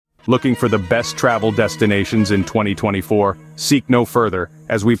Looking for the best travel destinations in 2024? Seek no further,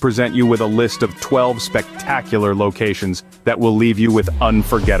 as we present you with a list of 12 spectacular locations that will leave you with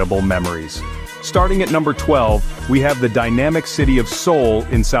unforgettable memories. Starting at number 12, we have the dynamic city of Seoul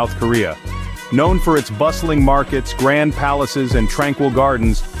in South Korea. Known for its bustling markets, grand palaces, and tranquil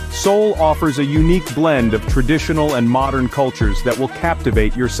gardens, Seoul offers a unique blend of traditional and modern cultures that will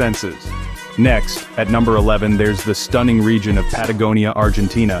captivate your senses. Next, at number 11, there's the stunning region of Patagonia,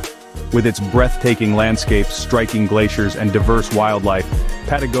 Argentina. With its breathtaking landscapes, striking glaciers, and diverse wildlife,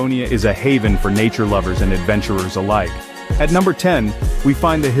 Patagonia is a haven for nature lovers and adventurers alike. At number 10, we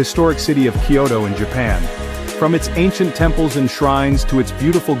find the historic city of Kyoto in Japan. From its ancient temples and shrines to its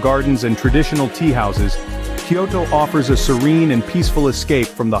beautiful gardens and traditional tea houses, Kyoto offers a serene and peaceful escape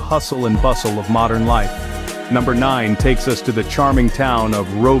from the hustle and bustle of modern life. Number 9 takes us to the charming town of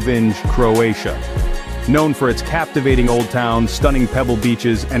Rovinj, Croatia. Known for its captivating old town, stunning pebble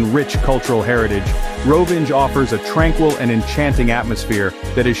beaches, and rich cultural heritage, Rovinj offers a tranquil and enchanting atmosphere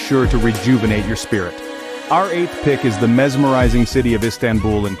that is sure to rejuvenate your spirit. Our 8th pick is the mesmerizing city of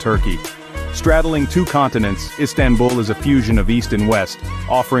Istanbul in Turkey. Straddling 2 continents, Istanbul is a fusion of East and West,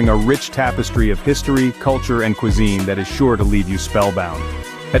 offering a rich tapestry of history, culture, and cuisine that is sure to leave you spellbound.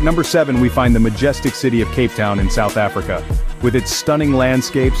 At number 7, we find the majestic city of Cape Town in South Africa. With its stunning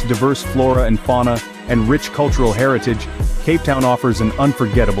landscapes, diverse flora and fauna, and rich cultural heritage, Cape Town offers an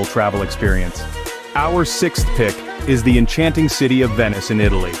unforgettable travel experience. Our 6th pick is the enchanting city of Venice in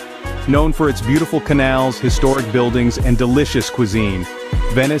Italy. Known for its beautiful canals, historic buildings, and delicious cuisine,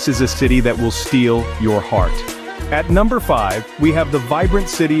 Venice is a city that will steal your heart. At number 5, we have the vibrant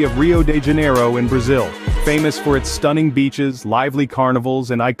city of Rio de Janeiro in Brazil. Famous for its stunning beaches, lively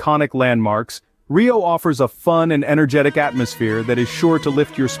carnivals, and iconic landmarks, Rio offers a fun and energetic atmosphere that is sure to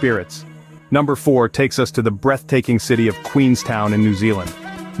lift your spirits. Number 4 takes us to the breathtaking city of Queenstown in New Zealand.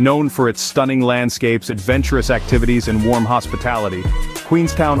 Known for its stunning landscapes, adventurous activities, and warm hospitality,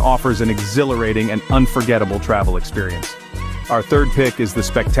 Queenstown offers an exhilarating and unforgettable travel experience. Our 3rd pick is the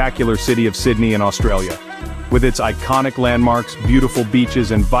spectacular city of Sydney in Australia. With its iconic landmarks, beautiful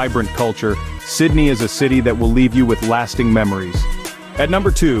beaches, and vibrant culture, Sydney is a city that will leave you with lasting memories. At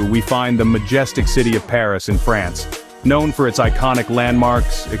number 2, we find the majestic city of Paris in France. Known for its iconic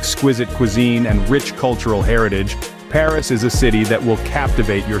landmarks, exquisite cuisine, and rich cultural heritage, Paris is a city that will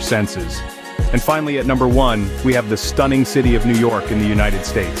captivate your senses. And finally, at number 1, we have the stunning city of New York in the United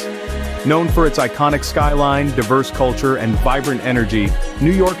States. Known for its iconic skyline, diverse culture, and vibrant energy,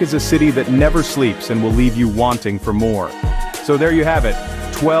 New York is a city that never sleeps and will leave you wanting for more. So there you have it,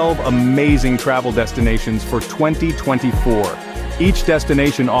 12 amazing travel destinations for 2024. Each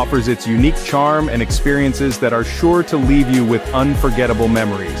destination offers its unique charm and experiences that are sure to leave you with unforgettable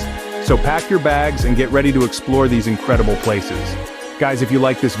memories. So pack your bags and get ready to explore these incredible places. Guys, if you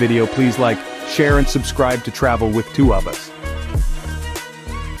like this video, please like, share, and subscribe to Travel with 2 of Us.